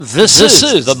This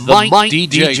is the Mike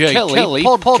DJ Kelly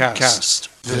podcast.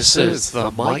 This is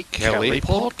the Mike Kelly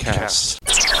podcast.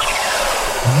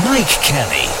 Mike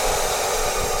Kelly.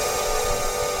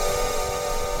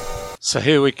 So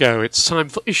here we go. It's time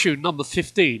for issue number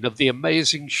 15 of the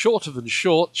amazing Shorter Than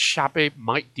Short, Shabby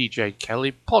Mike DJ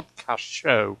Kelly podcast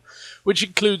show, which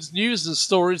includes news and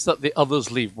stories that the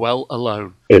others leave well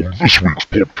alone. On this week's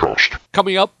podcast.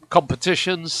 Coming up,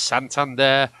 competitions,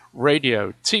 Santander,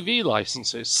 radio, TV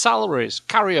licenses, salaries,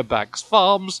 carrier bags,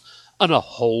 farms, and a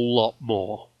whole lot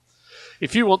more.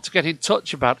 If you want to get in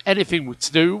touch about anything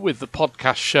to do with the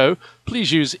podcast show,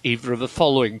 please use either of the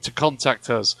following to contact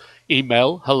us.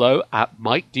 Email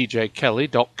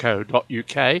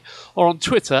hello@mikedjkelly.co.uk or on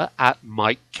Twitter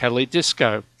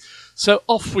 @MikeKellyDisco. So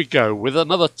off we go with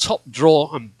another top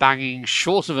draw and banging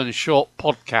Shorter Than Short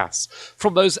podcast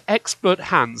from those expert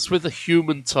hands with a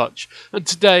human touch, and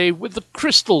today with the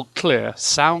crystal clear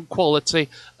sound quality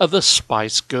of the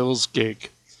Spice Girls gig.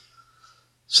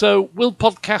 So, will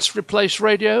podcasts replace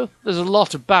radio? There's a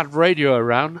lot of bad radio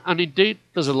around, and indeed,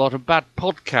 there's a lot of bad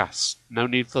podcasts. No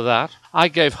need for that. I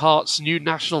gave Heart's new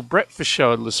national breakfast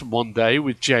show a listen one day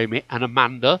with Jamie and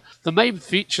Amanda. The main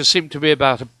feature seemed to be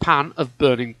about a pan of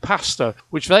burning pasta,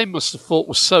 which they must have thought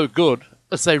was so good,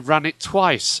 as they ran it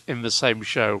twice in the same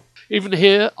show. Even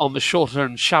here, on the Shorter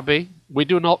and Shabby, we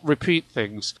do not repeat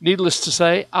things. Needless to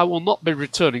say, I will not be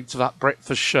returning to that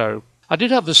breakfast show. I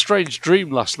did have a strange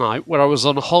dream last night where I was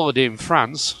on a holiday in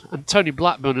France and Tony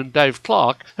Blackburn and Dave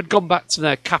Clark had gone back to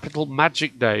their Capital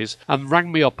Magic days and rang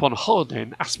me up on holiday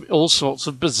and asked me all sorts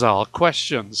of bizarre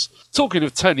questions. Talking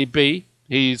of Tony B,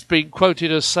 he's been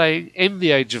quoted as saying, in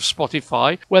the age of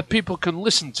Spotify, where people can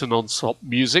listen to non-stop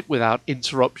music without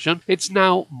interruption, it's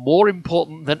now more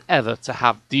important than ever to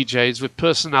have DJs with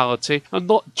personality and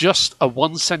not just a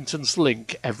one-sentence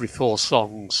link every 4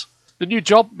 songs. The new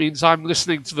job means I'm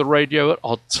listening to the radio at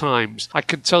odd times. I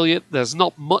can tell you there's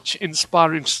not much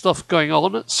inspiring stuff going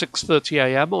on at 6:30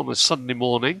 a.m. on a Sunday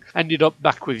morning. Ended up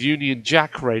back with Union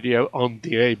Jack radio on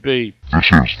DAB.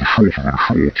 This is the Shorter Than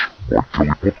Short, Mike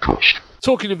Kelly podcast.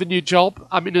 Talking of a new job,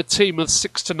 I'm in a team of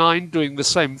 6 to 9 doing the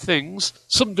same things,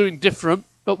 some doing different,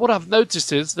 but what I've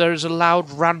noticed is there is a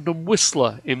loud random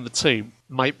whistler in the team.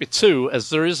 Might be 2, as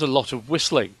there is a lot of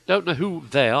whistling. Don't know who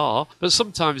they are, but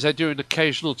sometimes they do an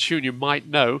occasional tune you might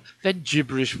know, then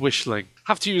gibberish whistling.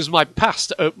 Have to use my pass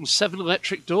to open 7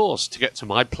 electric doors to get to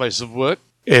my place of work.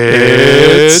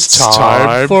 It's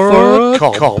time for a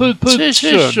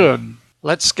competition.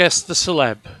 Let's guess the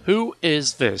celeb. Who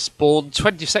is this? Born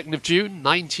 22nd of June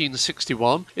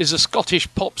 1961, is a Scottish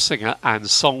pop singer and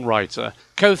songwriter.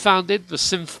 Co-founded the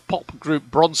synth pop group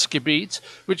Bronski Beat,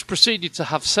 which proceeded to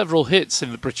have several hits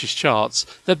in the British charts.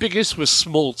 Their biggest was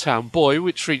Small Town Boy,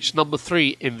 which reached number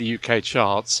 3 in the UK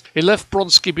charts. He left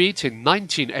Bronski Beat in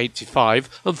 1985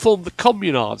 and formed the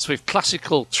Communards with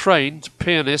classical trained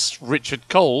pianist Richard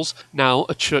Coles, now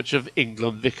a Church of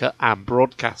England vicar and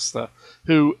broadcaster.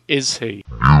 Who is he?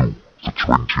 New for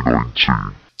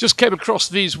 2019. Just came across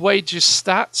these wages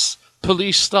stats.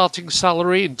 Police starting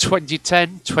salary in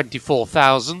 2010,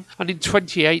 24,000, and in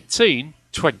 2018,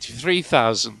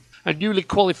 23,000. A newly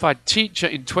qualified teacher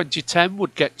in 2010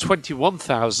 would get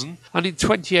 21,000, and in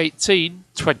 2018,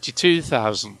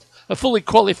 22,000. A fully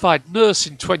qualified nurse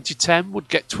in 2010 would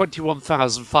get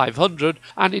 21,500,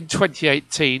 and in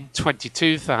 2018,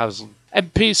 22,000.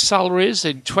 MP's salaries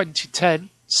in 2010,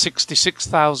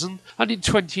 66,000, and in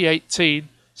 2018,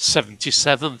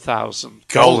 77,000.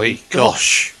 Golly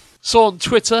gosh. So on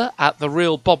Twitter, at the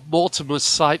real Bob Mortimer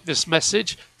cite this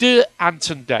message: Dear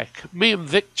Anton Deck, me and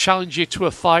Vic challenge you to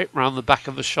a fight round the back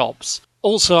of the shops.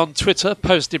 Also on Twitter,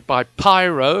 posted by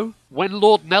Pyro, when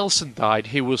Lord Nelson died,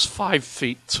 he was 5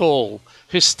 feet tall.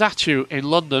 His statue in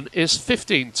London is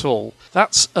 15 tall.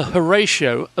 That's a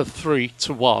Horatio of 3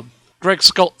 to 1. Greg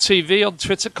Scott TV on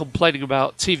Twitter complaining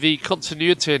about TV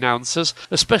continuity announcers,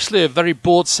 especially a very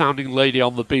bored-sounding lady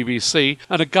on the BBC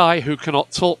and a guy who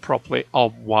cannot talk properly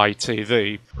on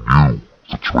YTV. New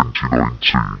for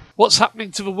 2019. What's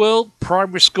happening to the world?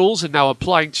 Primary schools are now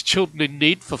applying to children in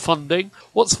need for funding.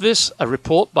 What's this? A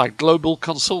report by global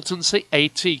consultancy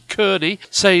A.T. Kearney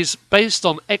says, based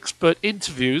on expert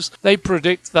interviews, they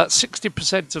predict that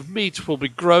 60% of meat will be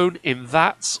grown in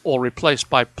vats or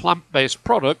replaced by plant-based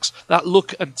products that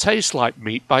look and taste like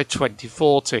meat by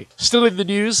 2040. Still in the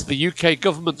news, the UK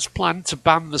government's plan to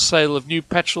ban the sale of new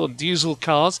petrol and diesel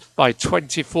cars by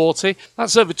 2040.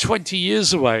 That's over 20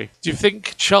 years away. Do you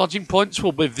think charging points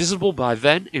will be visible by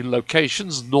then in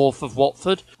locations north of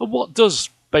Watford? And what does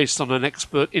based on an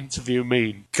expert interview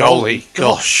mean? Golly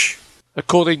gosh.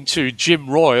 According to Jim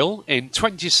Royal, in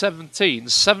 2017,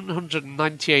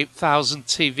 798,000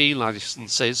 TV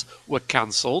licenses were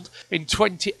cancelled. In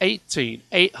 2018,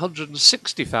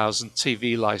 860,000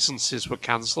 TV licenses were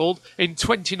cancelled. In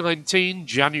 2019,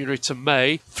 January to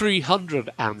May,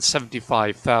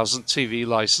 375,000 TV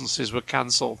licenses were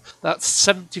cancelled. That's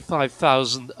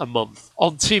 75,000 a month.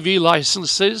 On TV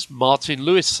licenses, Martin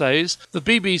Lewis says, the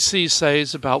BBC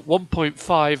says about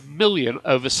 1.5 million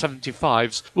over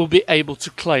 75s will be able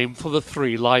to claim for the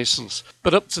 3 licence,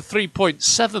 but up to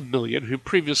 3.7 million who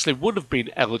previously would have been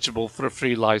eligible for a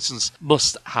free licence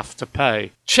must have to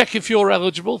pay. Check if you're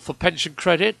eligible for pension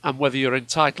credit and whether you're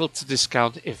entitled to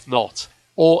discount if not,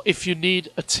 or if you need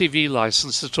a TV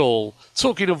licence at all.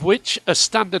 Talking of which, a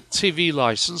standard TV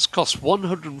licence costs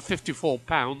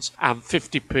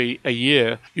 £154.50 a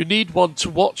year. You need one to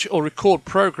watch or record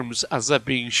programmes as they're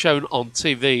being shown on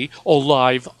TV or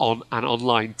live on an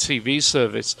online TV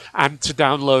service, and to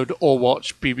download or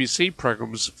watch BBC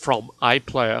programmes from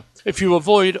iPlayer. If you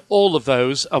avoid all of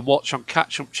those and watch on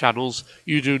catch-up channels,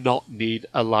 you do not need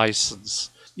a licence.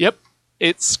 Yep.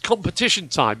 It's competition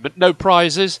time, but no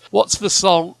prizes. What's the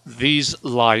song these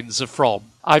lines are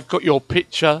from? I've got your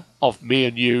picture of me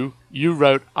and you. You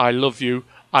wrote I love you.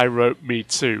 I wrote me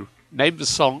too. Name the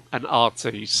song and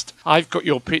artist. I've got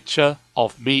your picture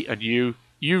of me and you.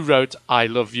 You wrote I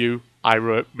love you. I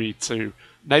wrote me too.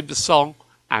 Name the song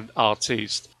and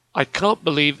artist. I can't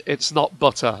believe it's not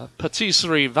butter.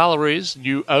 Patisserie Valerie's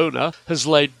new owner has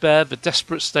laid bare the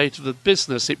desperate state of the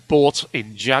business it bought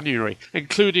in January,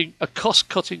 including a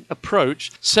cost-cutting approach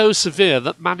so severe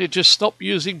that managers stopped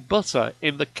using butter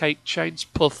in the cake chain's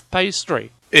puff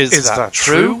pastry. Is that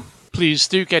true? Please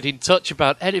do get in touch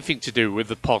about anything to do with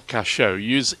the podcast show.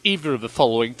 Use either of the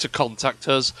following to contact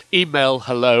us. Email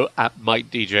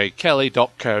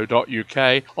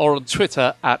hello@mikedjkelly.co.uk or on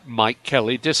Twitter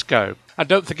 @MikeKellyDisco. And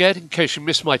don't forget, in case you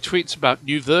missed my tweets about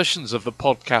new versions of the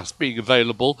podcast being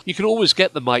available, you can always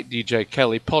get the Mike DJ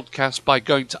Kelly podcast by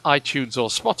going to iTunes or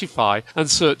Spotify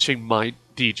and searching Mike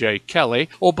DJ Kelly,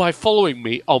 or by following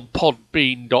me on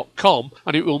podbean.com,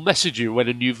 and it will message you when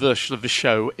a new version of the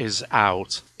show is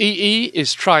out. EE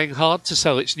is trying hard to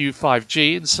sell its new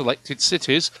 5G in selected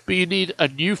cities, but you need a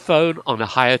new phone on a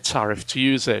higher tariff to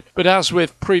use it. But as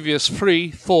with previous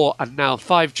 3, 4 and now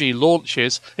 5G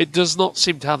launches, it does not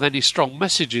seem to have any strong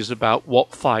messages about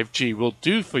what 5G will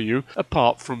do for you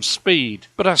apart from speed.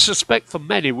 But I suspect for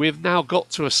many we have now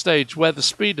got to a stage where the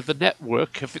speed of the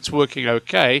network, if it's working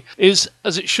okay, is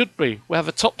as it should be. We have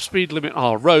a top speed limit on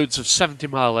our roads of 70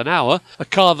 miles an hour. A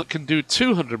car that can do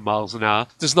 200 miles an hour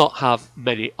does not have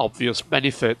many obvious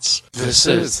benefits. This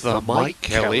is the Mike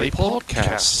Kelly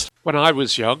Podcast. When I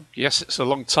was young, yes, it's a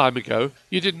long time ago,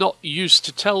 you did not used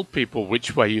to tell people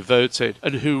which way you voted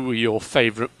and who were your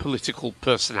favourite political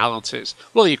personalities.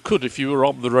 Well, you could if you were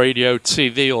on the radio,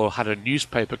 TV or had a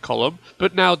newspaper column,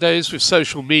 but nowadays with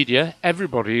social media,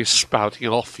 everybody is spouting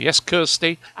off. Yes,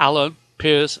 Kirsty, Alan,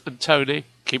 Piers and Tony,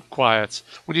 keep quiet.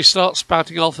 When you start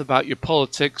spouting off about your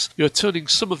politics, you're turning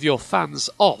some of your fans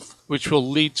off, which will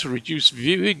lead to reduced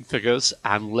viewing figures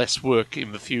and less work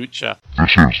in the future.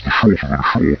 This is the Short of the Short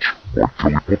Mike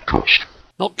Kelly Podcast.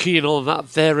 Not keen on that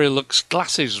Varilux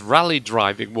Glasses rally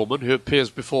driving woman who appears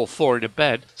before 4 in a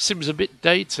bed. Seems a bit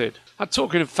dated. And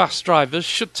talking of fast drivers,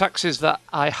 should taxis that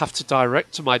I have to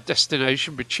direct to my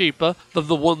destination be cheaper than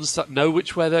the ones that know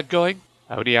which way they're going?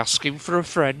 Only asking for a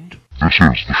friend. This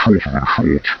is the Short of the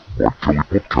Short Mike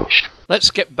Kelly Podcast. Let's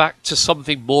get back to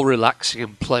something more relaxing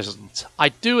and pleasant. I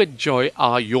do enjoy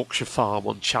Our Yorkshire Farm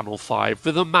on Channel 5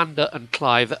 with Amanda and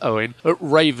Clive Owen at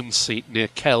Ravenseat near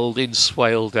Keld in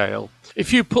Swaledale.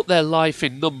 If you put their life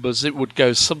in numbers, it would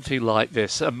go something like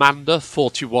this. Amanda,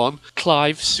 41,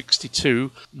 Clive,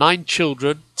 62, 9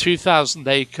 children, 2,000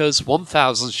 acres,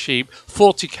 1,000 sheep,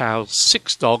 40 cows,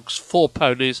 6 dogs, 4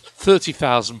 ponies,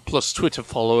 30,000 plus Twitter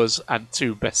followers and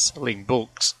 2 best-selling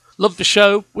books. Loved the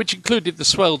show, which included the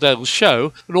Swaledale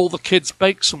show, and all the kids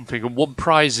baked something and won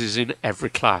prizes in every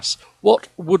class. What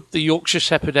would the Yorkshire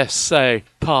Shepherdess say?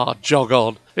 Pa, jog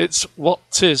on. It's what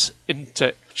 'tis, isn't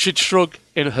it? She'd shrug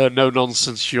in her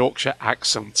no-nonsense Yorkshire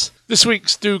accent. This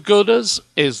week's do-gooders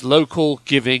is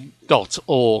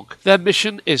localgiving.org. Their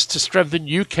mission is to strengthen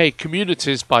UK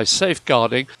communities by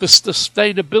safeguarding the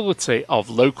sustainability of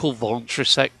local voluntary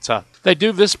sector. They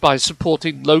do this by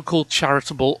supporting local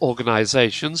charitable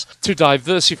organisations to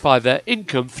diversify their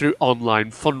income through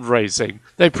online fundraising.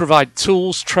 They provide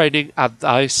tools, training,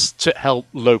 advice to help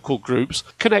local groups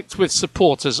connect with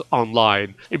supporters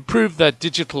online, improve their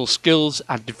digital skills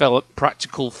and develop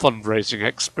practical fundraising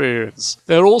experience.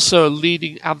 They're also a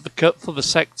leading advocate for the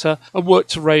sector and work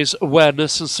to raise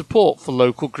awareness and support for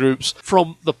local groups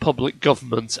from the public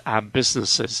government and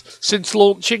businesses. Since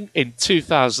launching in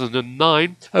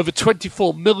 2009, over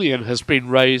 24 million has been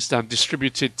raised and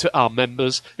distributed to our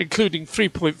members, including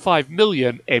 3.5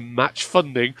 million in match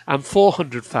funding and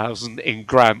 400,000 in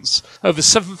grants. Over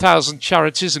 7,000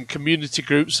 charities and community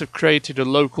groups have created a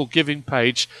local giving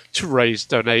page to raise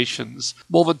donations.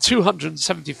 More than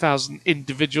 270,000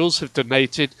 individuals have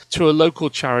donated to a local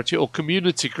charity or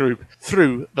community group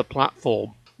through the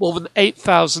platform. More than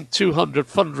 8,200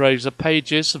 fundraiser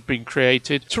pages have been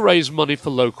created to raise money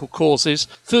for local causes.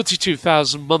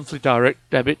 32,000 monthly direct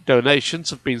debit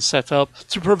donations have been set up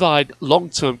to provide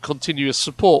long-term continuous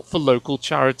support for local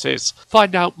charities.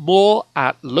 Find out more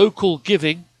at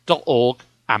localgiving.org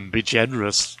and be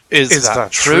generous. Is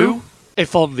that true?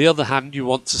 If, on the other hand, you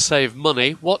want to save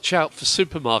money, watch out for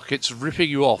supermarkets ripping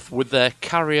you off with their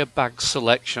carrier bag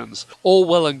selections. All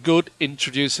well and good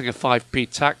introducing a 5p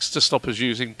tax to stop us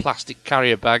using plastic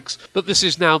carrier bags, but this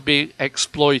is now being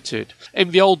exploited.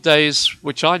 In the old days,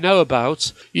 which I know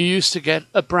about, you used to get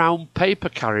a brown paper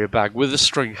carrier bag with a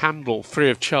string handle free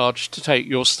of charge to take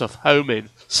your stuff home in.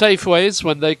 Safeways,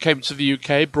 when they came to the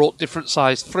UK, brought different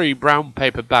sized free brown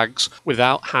paper bags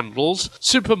without handles.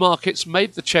 Supermarkets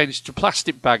made the change to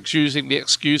plastic bags using the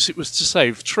excuse it was to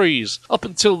save trees. Up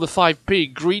until the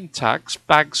 5p green tax,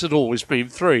 bags had always been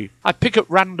free. I pick at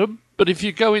random, but if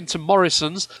you go into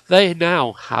Morrison's, they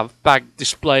now have bag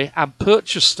display and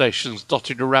purchase stations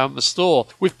dotted around the store,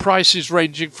 with prices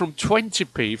ranging from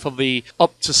 20p for the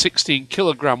up to 16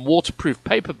 kilogram waterproof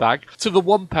paper bag to the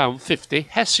 £1.50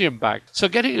 Hessian bag. So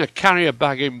getting a carrier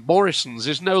bag in Morrison's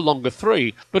is no longer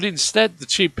free, but instead the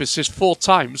cheapest is 4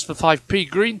 times the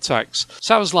 5p green tax.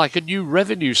 Sounds like a new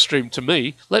revenue stream to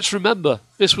me. Let's remember,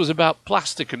 this was about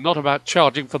plastic and not about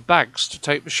charging for bags to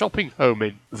take the shopping home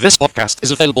in. This podcast is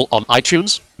available on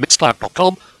iTunes,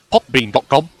 Mixcloud.com,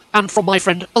 Popbean.com, and from my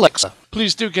friend Alexa.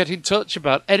 Please do get in touch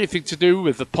about anything to do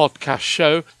with the podcast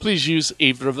show. Please use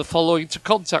either of the following to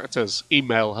contact us.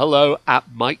 Email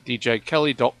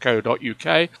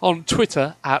hello@mikedjkelly.co.uk, on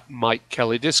Twitter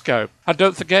 @MikeKellyDisco. And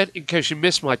don't forget, in case you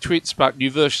missed my tweets about new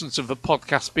versions of the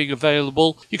podcast being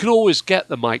available, you can always get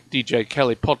the Mike DJ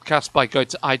Kelly podcast by going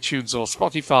to iTunes or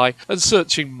Spotify and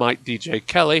searching Mike DJ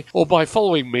Kelly, or by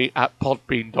following me at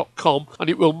podbean.com, and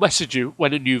it will message you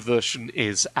when a new version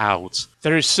is out.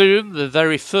 Very soon, the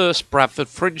very first Bradford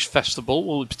Fringe Festival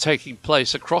will be taking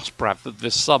place across Bradford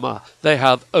this summer. They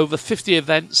have over 50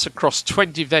 events across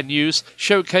 20 venues,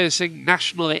 showcasing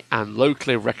nationally and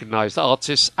locally recognised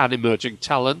artists and emerging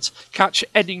talent. Catch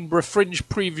Edinburgh Fringe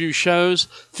preview shows,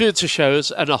 theatre shows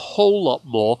and a whole lot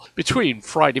more between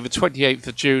Friday the 28th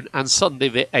of June and Sunday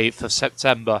the 8th of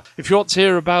September. If you want to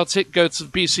hear about it, go to the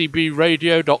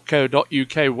bcbradio.co.uk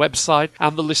website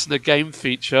and the listener game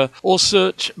feature, or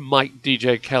search Mike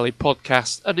DJ Kelly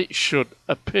podcast and it should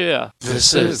appear.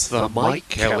 This is the Mike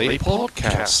Kelly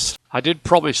Podcast. I did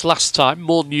promise last time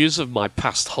more news of my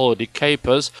past holiday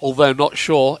capers, although not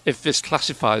sure if this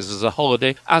classifies as a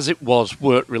holiday, as it was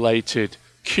work-related.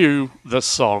 Cue the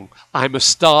song. I'm a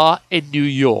star in New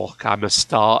York, I'm a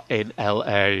star in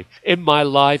LA. In my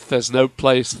life there's no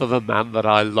place for the man that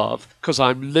I love, 'cause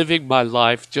I'm living my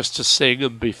life just to sing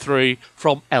and be free,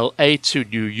 from LA to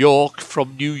New York,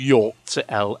 from New York to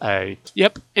LA.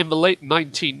 Yep, in the late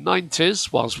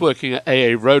 1990s, whilst working at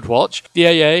AA Roadwatch, the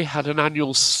AA had an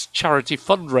annual charity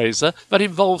fundraiser that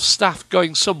involved staff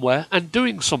going somewhere and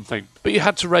doing something. But you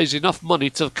had to raise enough money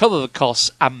to cover the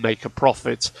costs and make a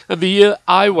profit. And the year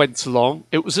I went along,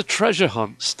 it was a treasure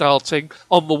hunt, starting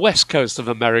on the west coast of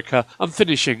America and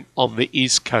finishing on the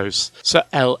east coast. So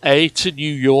LA to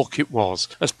New York it was,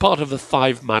 as part of a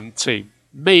 5-man team.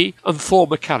 Me and 4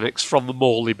 mechanics from the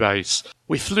Morley base.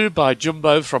 We flew by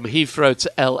jumbo from Heathrow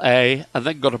to LA and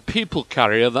then got a people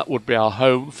carrier that would be our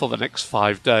home for the next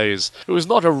 5 days. It was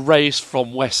not a race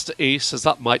from west to east, as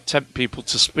that might tempt people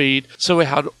to speed, so we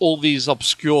had all these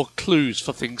obscure clues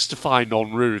for things to find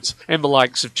en route, in the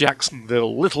likes of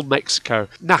Jacksonville, Little Mexico,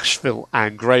 Nashville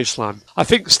and Graceland. I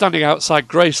think standing outside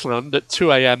Graceland at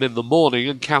 2 a.m. in the morning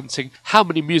and counting how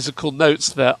many musical notes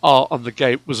there are on the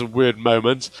gate was a weird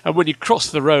moment, and when you cross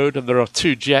the road and there are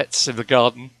 2 jets in the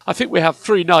garden, I think we have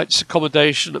 3 nights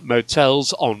accommodation at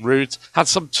motels en route, had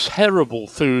some terrible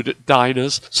food at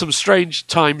diners, some strange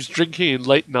times drinking in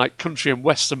late night country and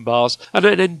western bars, and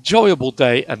an enjoyable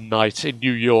day and night in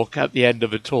New York at the end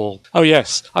of it all. Oh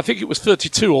yes, I think it was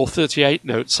 32 or 38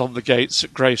 notes on the gates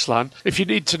at Graceland. If you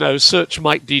need to know, search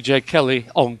Mike DJ Kelly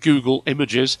on Google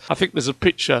Images. I think there's a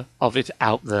picture of it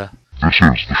out there. This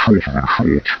is the Shorter Than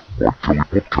Short Mike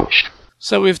Kelly podcast.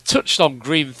 So we've touched on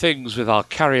green things with our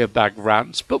carrier bag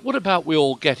rants, but what about we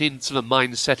all get into the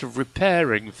mindset of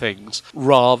repairing things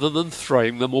rather than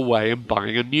throwing them away and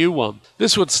buying a new one?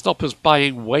 This would stop us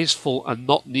buying wasteful and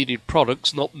not needed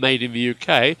products not made in the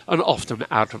UK and often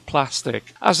out of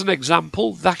plastic. As an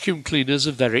example, vacuum cleaners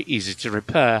are very easy to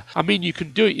repair. I mean, you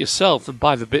can do it yourself and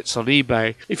buy the bits on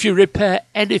eBay. If you repair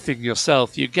anything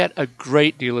yourself, you get a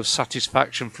great deal of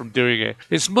satisfaction from doing it.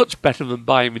 It's much better than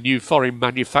buying the new foreign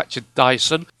manufactured Dyson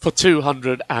for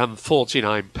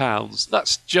 £249.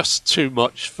 That's just too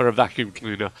much for a vacuum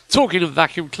cleaner. Talking of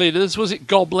vacuum cleaners, was it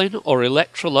Goblin or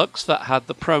Electrolux that had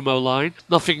the promo line?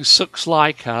 Nothing sucks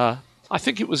like I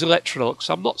think it was Electrolux.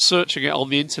 I'm not searching it on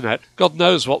the internet. God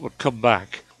knows what would come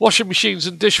back. Washing machines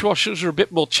and dishwashers are a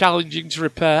bit more challenging to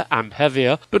repair and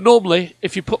heavier, but normally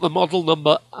if you put the model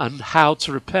number and how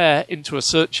to repair into a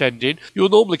search engine, you'll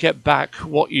normally get back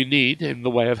what you need in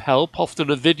the way of help, often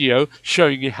a video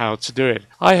showing you how to do it.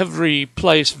 I have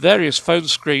replaced various phone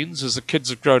screens as the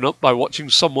kids have grown up by watching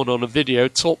someone on a video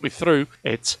talk me through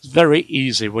it. It's very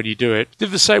easy when you do it. Did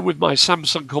the same with my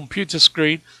Samsung computer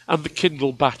screen and the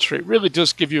Kindle battery. It really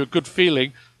does give you a good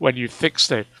feeling when you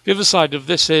fixed it. The other side of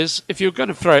this is, if you're going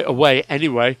to throw it away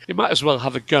anyway, you might as well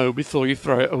have a go before you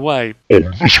throw it away.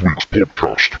 On this week's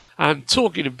podcast. And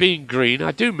talking of being green,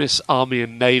 I do miss Army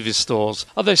and Navy stores.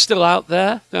 Are they still out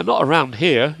there? They're not around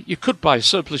here. You could buy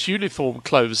surplus uniform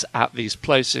clothes at these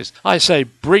places. I say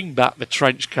bring back the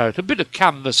trench coat, a bit of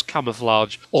canvas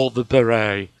camouflage, or the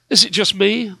beret. Is it just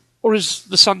me? Or is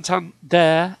the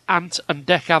Santander Ant and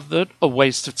Deck advert a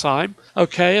waste of time?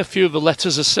 Okay, a few of the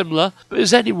letters are similar, but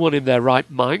is anyone in their right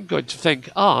mind going to think,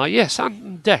 yes, Ant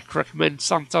and Deck recommend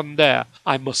Santander,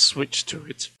 I must switch to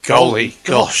it? Golly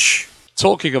gosh.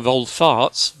 Talking of old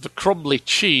farts, the crumbly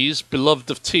cheese,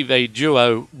 beloved of TV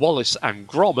duo Wallace and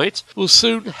Gromit, will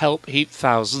soon help heat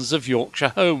thousands of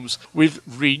Yorkshire homes with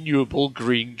renewable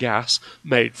green gas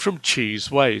made from cheese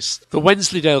waste. The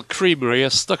Wensleydale Creamery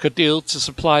has stuck a deal to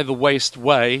supply the waste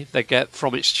whey they get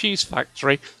from its cheese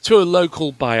factory to a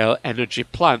local bioenergy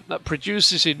plant that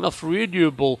produces enough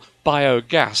renewable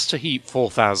biogas to heat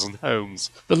 4,000 homes.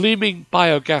 The Leeming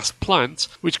biogas plant,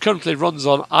 which currently runs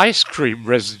on ice cream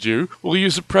residue, will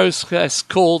use a process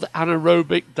called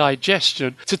anaerobic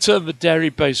digestion to turn the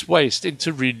dairy-based waste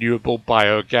into renewable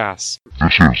biogas.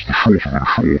 This is the Shorter Than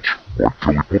Short Mike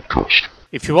Kelly podcast.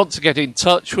 If you want to get in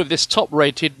touch with this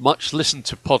top-rated,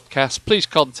 much-listened-to podcast, please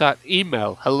contact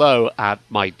email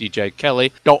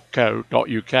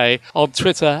hello@MikeDJKelly.co.uk, on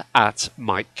Twitter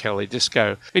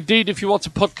 @MikeKellyDisco. Indeed, if you want a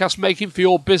podcast making for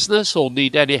your business or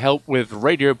need any help with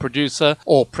radio producer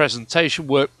or presentation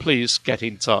work, please get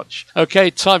in touch.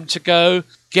 Okay, time to go.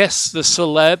 Guess the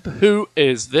celeb. Who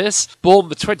is this? Born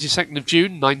the 22nd of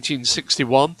June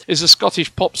 1961, is a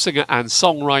Scottish pop singer and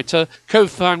songwriter,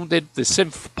 co-founded the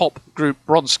synth pop group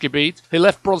Bronski Beat. He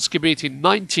left Bronski Beat in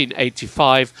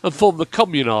 1985 and formed the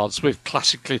Communards with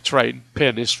classically trained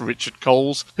pianist Richard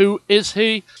Coles. Who is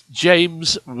he?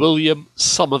 James William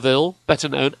Somerville, better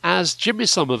known as Jimmy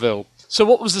Somerville. So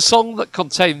what was the song that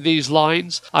contained these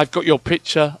lines? I've got your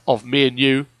picture of me and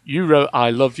you. You wrote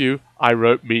I love you, I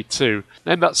wrote me too.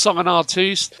 Name that song and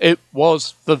artist. It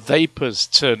was The Vapors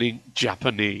turning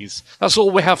Japanese. That's all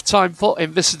we have time for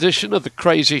in this edition of the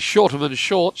crazy, shorter than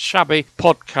short, shabby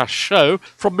podcast show.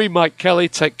 From me, Mike Kelly,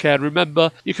 take care.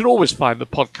 Remember, you can always find the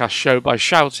podcast show by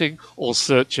shouting or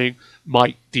searching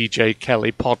Mike DJ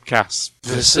Kelly Podcast.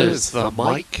 This is the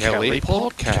Mike Kelly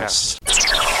Podcast.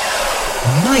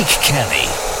 Mike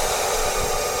Kelly.